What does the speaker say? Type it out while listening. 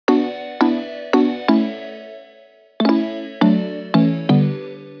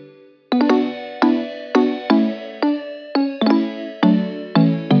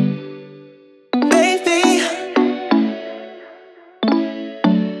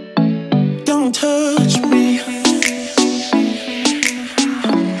don't touch me.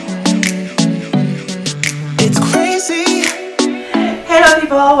 It's crazy. Hello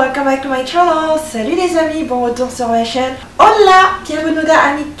people, welcome back to my channel. Salut les amis, bon retour sur ma chaîne. Hola, bienvenue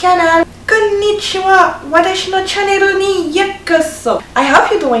à mi canal. Konnichiwa, watashi no channel ni yokoso. I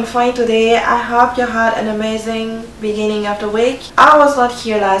hope you're doing fine today. I hope you had an amazing beginning of the week. I was not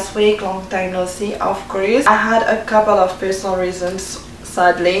here last week, long time no see, of course. I had a couple of personal reasons,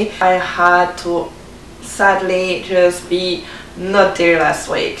 sadly. I had to sadly just be not there last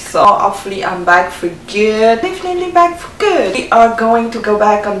week, so hopefully I'm back for good. Definitely back for good. We are going to go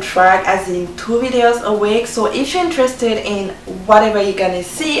back on track, as in 2 videos a week. So if you're interested in whatever you're gonna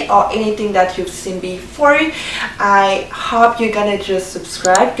see or anything that you've seen before, I hope you're gonna just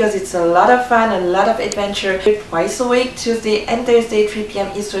subscribe, because it's a lot of fun, a lot of adventure. Twice a week, Tuesday and Thursday, 3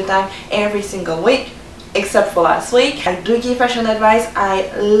 p.m. Eastern time, every single week. Except for last week. I do give fashion advice.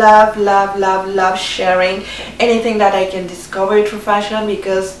 I love sharing anything that I can discover through fashion,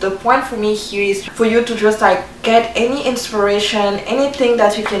 because the point for me here is for you to just like get any inspiration, anything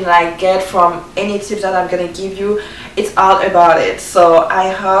that you can like get from any tips that I'm gonna give you. It's all about it. So I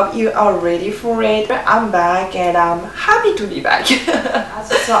hope you are ready for it. I'm back and I'm happy to be back.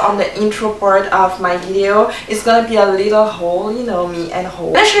 As you saw on the intro part of my video, it's gonna be a little haul, you know me and haul.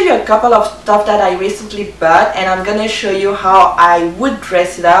 I'm gonna show you a couple of stuff that I recently bought, and I'm gonna show you how I would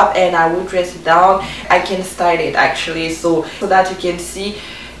dress it up and I would dress it down. I can style it actually, so that you can see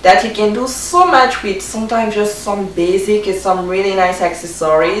that you can do so much with sometimes just some basic and some really nice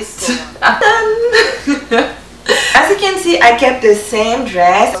accessories. I'm done. As you can see, I kept the same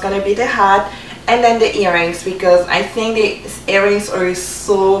dress. It's gonna be the hat and then the earrings, because I think the earrings are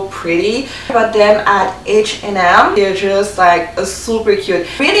so pretty. I bought them at H&M. They're just like super cute,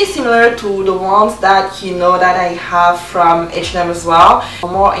 really similar to the ones that you know that I have from H&M as well,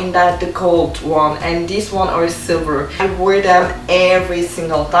 more in that the gold one, and this one are silver. I wear them every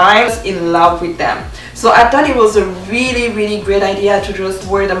single time. I was in love with them, so I thought it was a really great idea to just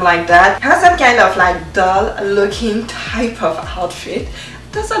wear them like that. It has some kind of like dull looking type of outfit.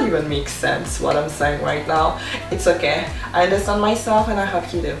 Doesn't even make sense what I'm saying right now. It's okay, I understand myself and I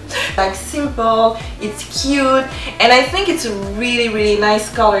hope you do. Like simple, it's cute, and I think it's a really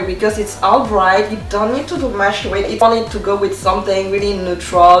nice color because it's all bright. You don't need to do much to it. You want it to go with something really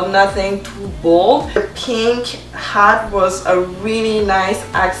neutral, nothing too bold. The pink hat was a really nice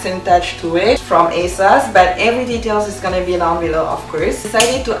accent touch to it from Asos, but every details is gonna be down below, of course.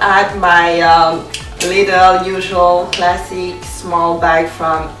 Decided to add my little usual classic small bag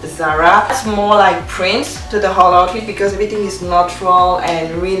from Zara. It's more like print to the whole outfit because everything is natural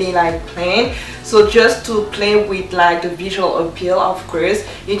and really like plain. So just to play with like the visual appeal, of course,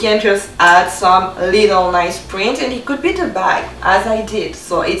 you can just add some little nice print and it could be the bag, as I did.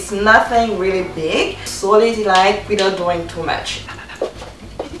 So it's nothing really big, so ladylike without doing too much.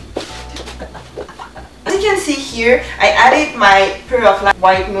 As you can see here, I added my pair of like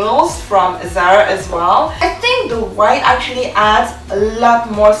white mules from Zara as well. I think the white actually adds a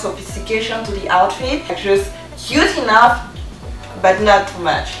lot more sophistication to the outfit. Just cute enough, but not too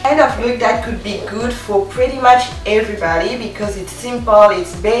much. Kind of look that could be good for pretty much everybody because it's simple,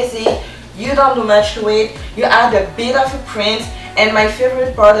 it's basic, you don't do much to it, you add a bit of a print. And my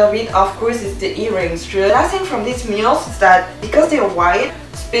favorite part of it, of course, is the earrings. The last thing from these mules is that because they're white,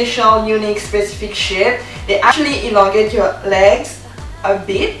 special, unique, specific shape, they actually elongate your legs a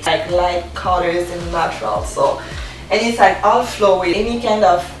bit, like light colors and natural. So, and it's like all flowy. Any kind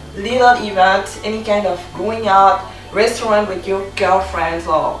of little event, any kind of going out, restaurant with your girlfriends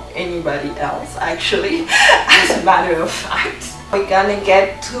or anybody else, actually, as a matter of fact. We're gonna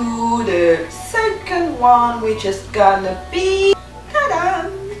get to the second one, which is gonna be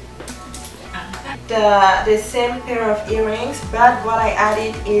the same pair of earrings, but what I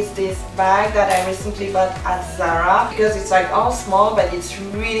added is this bag that I recently bought at Zara, because it's like all small but it's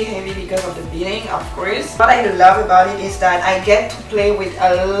really heavy because of the beading, of course. What I love about it is that I get to play with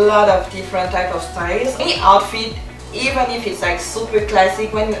a lot of different type of styles. Any outfit, even if it's like super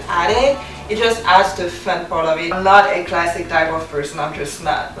classic, when you add it, it just adds the fun part of it. I'm not a classic type of person. I'm just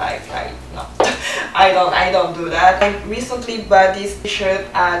not like no. I don't do that. I recently bought this t-shirt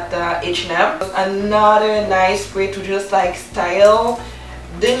at H&M. Another nice way to just like style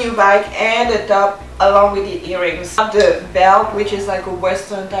the new bag and the top along with the earrings. The belt, which is like a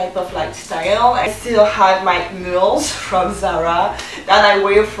western type of like style. I still had my mules from Zara that I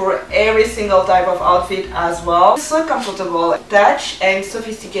wear for every single type of outfit as well. It's so comfortable, touch and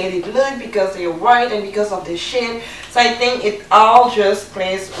sophisticated look because they're white and because of the shade. So I think it all just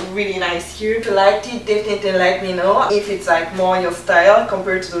plays really nice here. If you liked it, definitely let me know if it's like more your style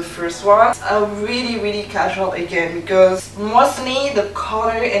compared to the first one. It's a really casual again because mostly the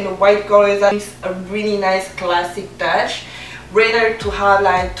color and the white color is a really nice classic touch rather to have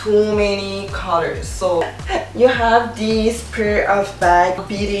like too many colors. So you have this pair of bag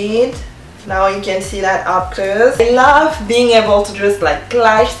beaded. Now you can see that up close. I love being able to just like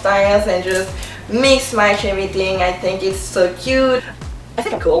clash styles and just mix match everything. I think it's so cute. I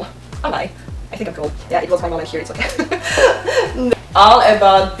think I'm cool. Am I? I think I'm cool. Yeah, it was my moment here, it's okay. All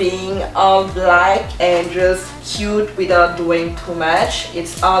about being all black and just cute without doing too much.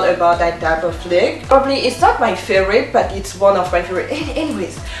 It's all about that type of look. Probably it's not my favorite, but it's one of my favorite.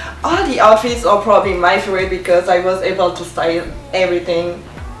 Anyways, all the outfits are probably my favorite because I was able to style everything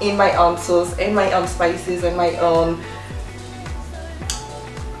in my own sauce, and my own spices, and my own,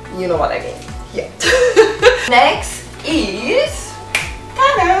 you know what I mean. Yeah. Next is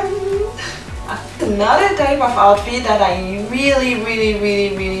another type of outfit that I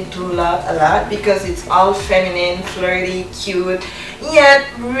really do love a lot because it's all feminine, flirty, cute, yet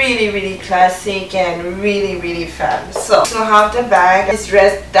really classic and really fun. So I have the bag. This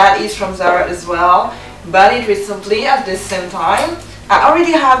dress that is from Zara as well, bought it recently at the same time. I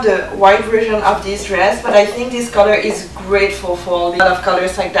already have the white version of this dress, but I think this color is great for fall. A lot of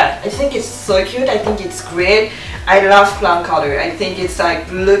colors like that. I think it's so cute. I think it's great. I love plum color. I think it's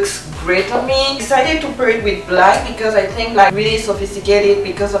like looks great on me. Decided to pair it with black because I think like really sophisticated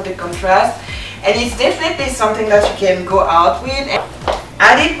because of the contrast, and it's definitely something that you can go out with. And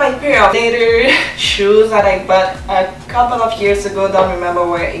added my pair of leather shoes that I bought a couple of years ago, don't remember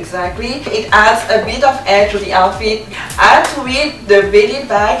where exactly. It adds a bit of edge to the outfit. Add to it the beaded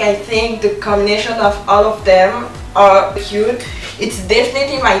bag. I think the combination of all of them are cute. It's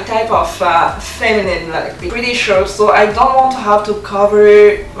definitely my type of feminine look. Pretty short, so I don't want to have to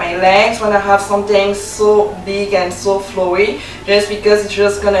cover my legs when I have something so big and so flowy, just because it's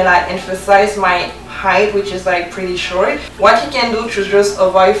just gonna like emphasize my height, which is like pretty short. What you can do to just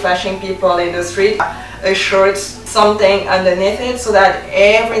avoid flashing people in the street, a short something underneath it so that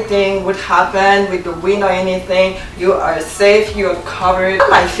everything would happen with the wind or anything, you are safe, you're covered.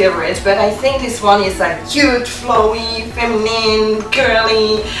 Not my favorite, but I think this one is like cute, flowy, feminine,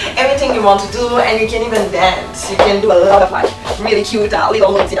 girly, everything you want to do, and you can even dance. You can do a lot of like really cute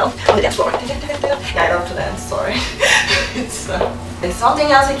little moves, you know, on the dance floor. Yeah, I love to dance, sorry. And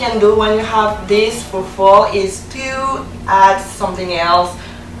something else you can do when you have this for fall is to add something else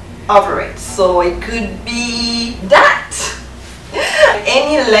over it. So it could be that.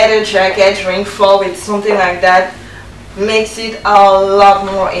 Any leather jacket during fall with something like that makes it a lot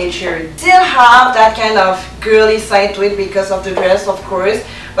more edgier. Still have that kind of girly side to it because of the dress, of course,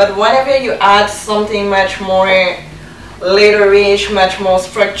 but whenever you add something much more leatherish, much more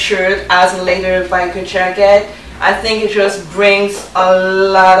structured as a leather biker jacket, I think it just brings a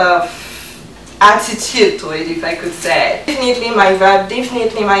lot of attitude to it, if I could say. Definitely my vibe,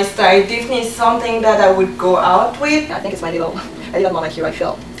 definitely my style, definitely something that I would go out with. I think it's my little moment here. I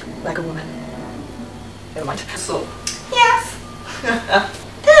feel like a woman. Never mind. So, yes!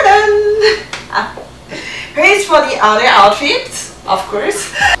 Ta-da! Here's for the other outfits, of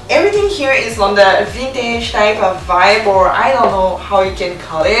course. Everything here is on the vintage type of vibe, or I don't know how you can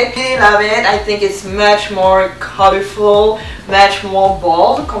call it. Really love it. I think it's much more colorful, much more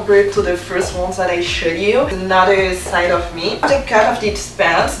bold compared to the first ones that I showed you. Another side of me. The cut of these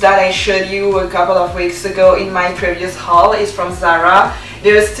pants that I showed you a couple of weeks ago in my previous haul is from Zara.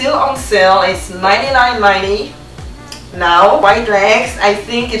 They're still on sale. It's $99.90 now. White legs. I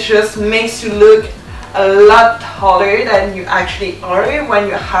think it just makes you look a lot taller than you actually are when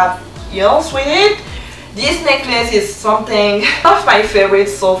you have heels with it. This necklace is something of my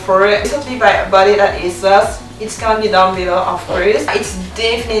favorites so far. Recently I bought it at Asos. It's gonna be down below, of course. It's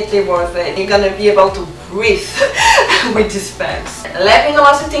definitely worth it. You're gonna be able to breathe with these pants. Let me know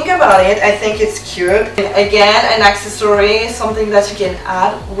what you think about it. I think it's cute. And again, an accessory, something that you can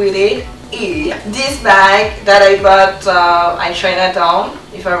add with it, is this bag that I bought at Chinatown,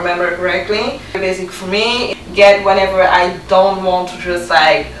 if I remember correctly. Basic for me. Get whenever I don't want to just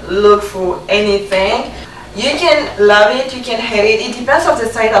like look for anything. You can love it, you can hate it. It depends on the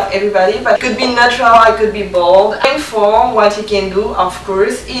side of everybody, but it could be natural, it could be bold. And for what you can do, of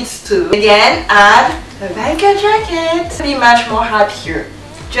course, it's to again add a biker jacket to be much more happier.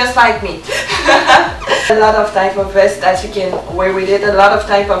 just like me. A lot of type of vest that you can wear with it, a lot of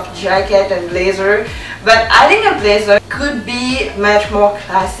type of jacket and blazer, but I think a blazer could be much more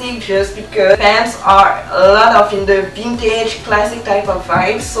classic just because pants are a lot of in the vintage classic type of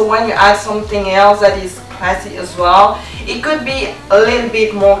vibe. So when you add something else that is classic as well, it could be a little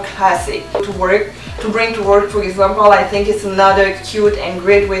bit more classic to work. To bring to work, for example, I think it's another cute and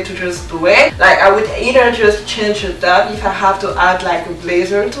great way to just do it. Like I would either just change the top if I have to add like a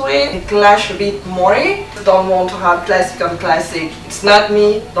blazer to it. It clash a bit more. Don't want to have classic on classic. It's not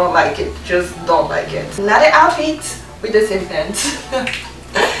me, don't like it. Just don't like it. Another outfit with the same pants.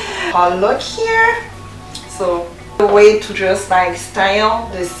 I'll look here. So a way to just like style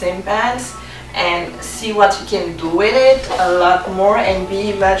the same pants and see what you can do with it a lot more and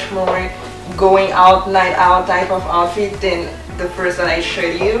be much more going out, night out type of outfit than the first that I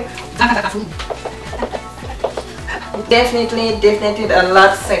showed you. Definitely a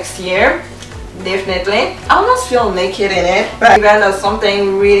lot sexier. Definitely. I almost feel naked in it, but even as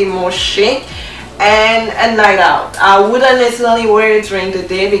something really more chic and a night out. I wouldn't necessarily wear it during the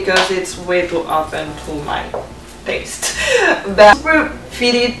day because it's way too often to my taste. But super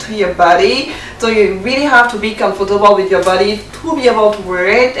fitted to your body, so you really have to be comfortable with your body to be able to wear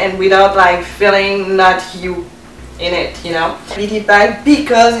it and without like feeling not you in it, you know. Fitted bag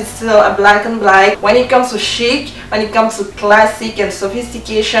because it's still a black and black. When it comes to chic, when it comes to classic and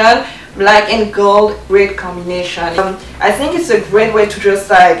sophistication, black and gold, great combination. I think it's a great way to just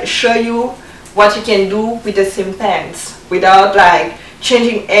like show you what you can do with the same pants without like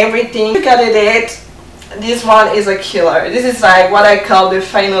changing everything. Look at it. This one is a killer. This is like what I call the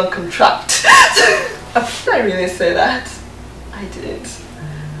final contract. Did I really say that? I did.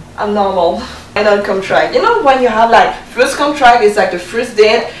 I'm normal. Final contract. You know when you have like first contract is like the first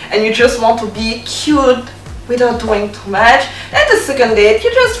date and you just want to be cute without doing too much. And the second date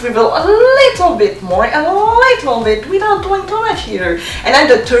you just reveal a little bit more, a little bit without doing too much either. And then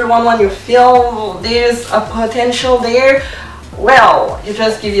the third one when you feel there's a potential there, well, you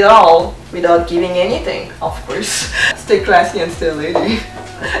just give it all without giving anything, of course. Stay classy and stay lady.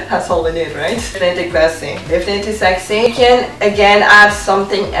 That's all we need, right? Definitely classy, definitely sexy. You can again add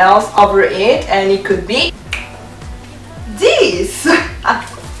something else over it and it could be this.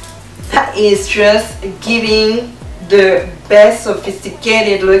 That is just giving the best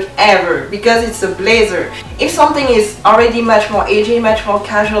sophisticated look ever because it's a blazer. If something is already much more edgy, much more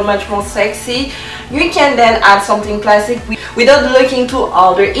casual, much more sexy, you can then add something classic without looking too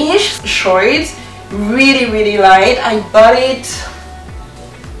older-ish. Shorts, really light. I bought it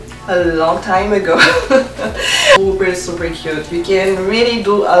a long time ago. Super cute. You can really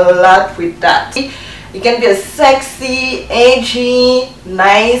do a lot with that. You can be a sexy, edgy,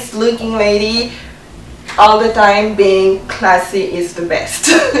 nice looking lady. All the time being classy is the best.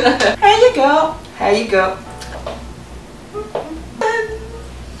 Here you go. Here you go.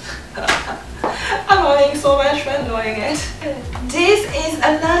 I'm having so much fun doing it. This is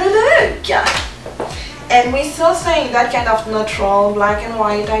another look. And we're still saying that kind of neutral, black and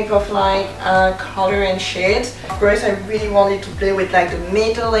white type of like color and shades. Of course, I really wanted to play with like the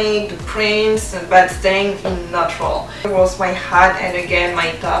metallic, the prints, but staying in neutral. It was my hat and again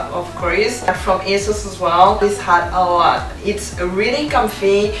my top, of course, from Asos as well. This hat a lot. It's really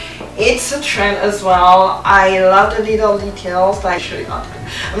comfy. It's a trend as well. I love the little details. Like,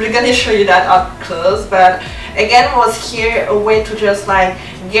 I'm just gonna show you that up close, but again was here a way to just like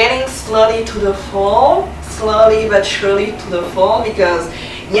getting slowly to the fall, slowly but surely to the fall, because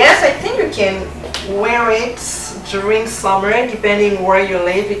yes, I think you can wear it during summer depending where you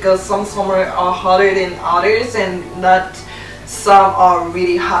live, because some summer are hotter than others and not some are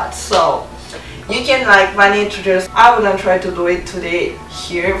really hot, so you can like manage to just, I wouldn't try to do it today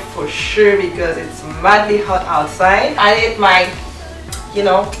here for sure because it's madly hot outside. I did my, you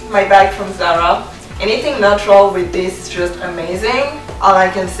know, my bag from Zara. Anything natural with this is just amazing. All I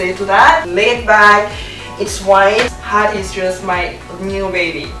can say to that. Laid back, it's white. Hat is just my new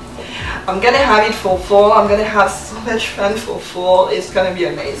baby. I'm gonna have it for fall. I'm gonna have so much fun for fall. It's gonna be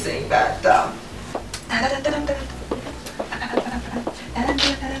amazing. But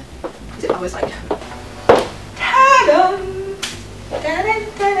is it always like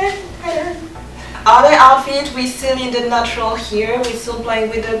other outfit, we still in the natural here. We still playing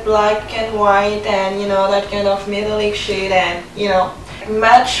with the black and white and you know that kind of metallic shade and you know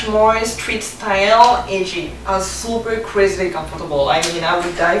much more street style, edgy. I was super crazily comfortable. I mean, I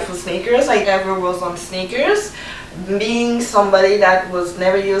would die for sneakers. I never was on sneakers, being somebody that was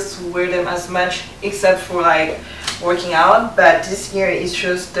never used to wear them as much except for like working out, but this year is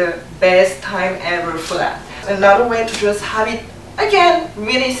just the best time ever for that. Another way to just have it Again,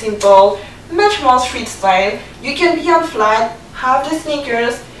 really simple, much more street style. You can be on flat, have the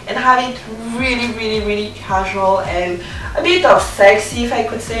sneakers, and have it really casual and a bit of sexy, if I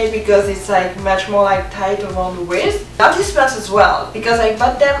could say, because it's like much more like tight around the waist. Now these pants as well, because I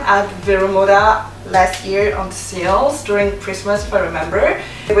bought them at Veromoda last year on sales during Christmas, if I remember.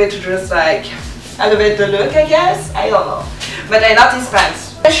 A way to just like elevate the look, I guess, I don't know. But I love these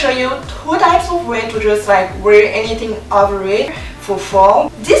pants. I'll show you two types of way to just like wear anything over it for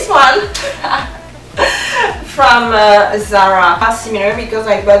fall. This one from Zara, similar because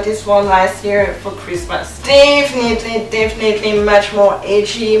I bought this one last year for Christmas. Definitely much more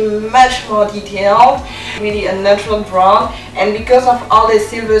edgy, much more detailed, really a natural brown, and because of all the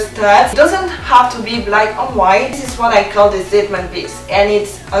silver studs, it doesn't have to be black and white. This is what I call the statement piece, and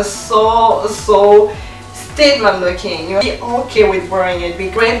it's so statement looking. You'll be okay with wearing it. Be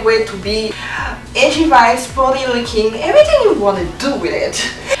a great way to be edgy vibe, sporty looking, everything you want to do with it.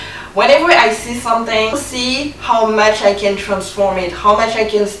 Whenever I see something, see how much I can transform it, how much I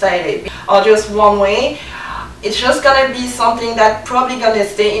can style it, or just one way. It's just gonna be something that probably gonna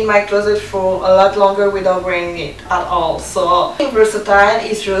stay in my closet for a lot longer without wearing it at all. So being versatile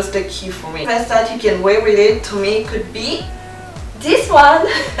is just the key for me. The best that you can wear with it to me could be this one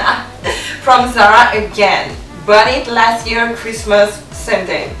from Zara again. Bought it last year Christmas, same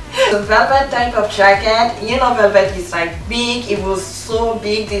thing. The velvet type of jacket, you know velvet is like big, it was so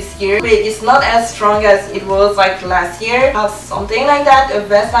big this year. But it's not as strong as it was like last year. Have something like that, a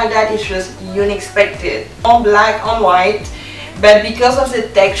vest like that is just unexpected. On black, on white, but because of the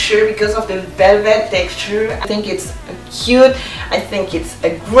texture, because of the velvet texture, I think it's cute, I think it's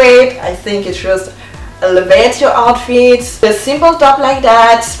great, I think it just elevates your outfits. A simple top like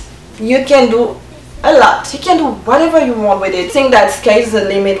that, you can do a lot. You can do whatever you want with it. I think that sky's the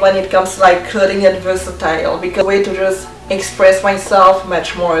limit when it comes to like clothing and versatile, because way to just express myself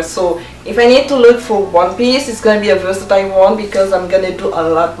much more. So if I need to look for one piece, it's gonna be a versatile one because I'm gonna do a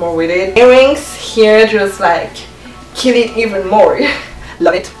lot more with it. Earrings here just like kill it even more.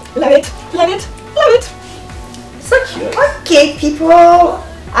 Love it, love it, love it, love it. So cute. Okay people,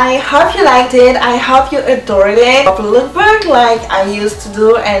 I hope you liked it, I hope you adored it. Lookbook like I used to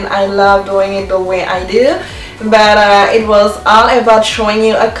do, and I love doing it the way I do. But it was all about showing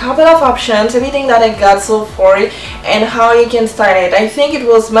you a couple of options, everything that I got so far, and how you can style it. I think it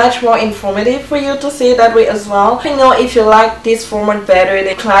was much more informative for you to see it that way as well. I know if you like this format better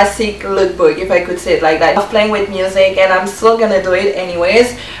than classic lookbook, if I could say it like that. I'm playing with music and I'm still gonna do it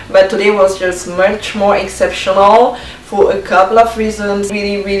anyways, but today was just much more exceptional for a couple of reasons.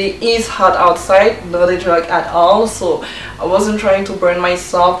 Really is hot outside, not a joke at all, so I wasn't trying to burn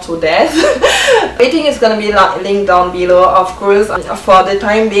myself to death. Everything is gonna be linked down below, of course. For the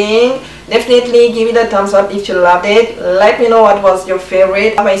time being, definitely give it a thumbs up if you loved it. Let me know what was your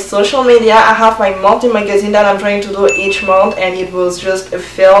favorite. On my social media, I have my monthly magazine that I'm trying to do each month, and it was just a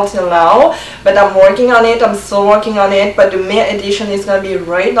fail till now, but I'm working on it. I'm still working on it, but the May edition is gonna be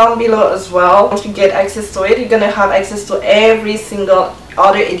right down below as well. Once you get access to it, you're gonna have access to every single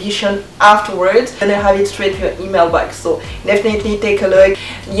other edition afterwards. You're gonna have it straight to your email box, so definitely take a look.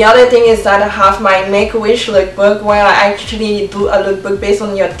 The other thing is that I have my Make-A-Wish lookbook, where I actually do a lookbook based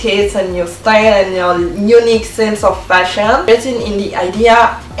on your taste and your style and your unique sense of fashion. Written in the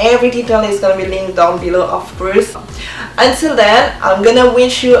idea, every detail is gonna be linked down below, of course. Until then, I'm gonna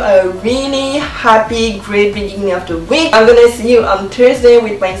wish you a really happy, great beginning of the week. I'm gonna see you on Thursday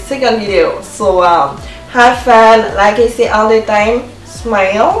with my second video, so have fun. Like I say all the time,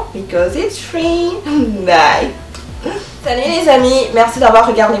 smile because it's free. Bye. Salut les amis, merci d'avoir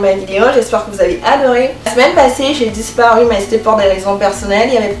regardé ma vidéo, j'espère que vous avez adoré. La semaine passée j'ai disparu, mais c'était pour des raisons personnelles,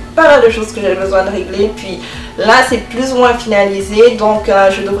 il y avait pas mal de choses que j'avais besoin de régler, puis là c'est plus ou moins finalisé, donc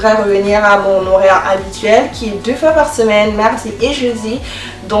je devrais revenir à mon horaire habituel qui est 2 fois par semaine, mardi et jeudi.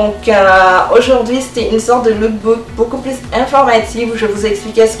 Donc aujourd'hui c'était une sorte de lookbook beaucoup plus informative où je vous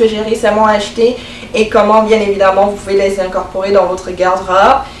expliquais ce que j'ai récemment acheté et comment bien évidemment vous pouvez les incorporer dans votre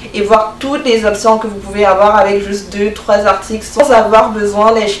garde-robe et voir toutes les options que vous pouvez avoir avec juste 2-3 articles sans avoir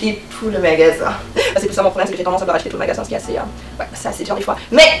besoin d'acheter tout le magasin. C'est plus ça mon problème, c'est que j'ai tendance à vouloir acheter tout le magasin, ce qui est assez, ouais, c'est assez dur des fois.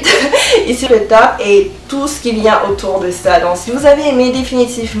 Mais ici le top et tout ce qui vient autour de ça. Donc si vous avez aimé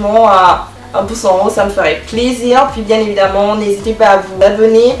définitivement un pouce en haut, ça me ferait plaisir. Puis bien évidemment, n'hésitez pas à vous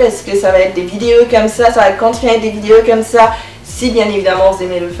abonner parce que ça va être des vidéos comme ça va continuer à être des vidéos comme ça si bien évidemment vous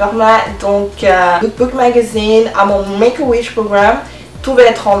aimez le format. Donc Lookbook Magazine, à mon Make-A-Wish programme, tout va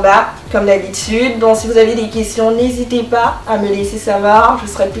être en bas comme d'habitude. Donc si vous avez des questions, n'hésitez pas à me laisser savoir,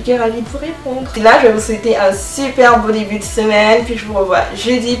 je serai plus que ravie de vous répondre. Et là je vais vous souhaiter un super beau début de semaine, puis je vous revois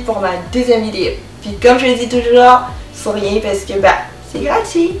jeudi pour ma deuxième vidéo. Puis comme je le dis toujours, sans rien parce que bah c'est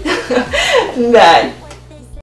gratuit. Bye.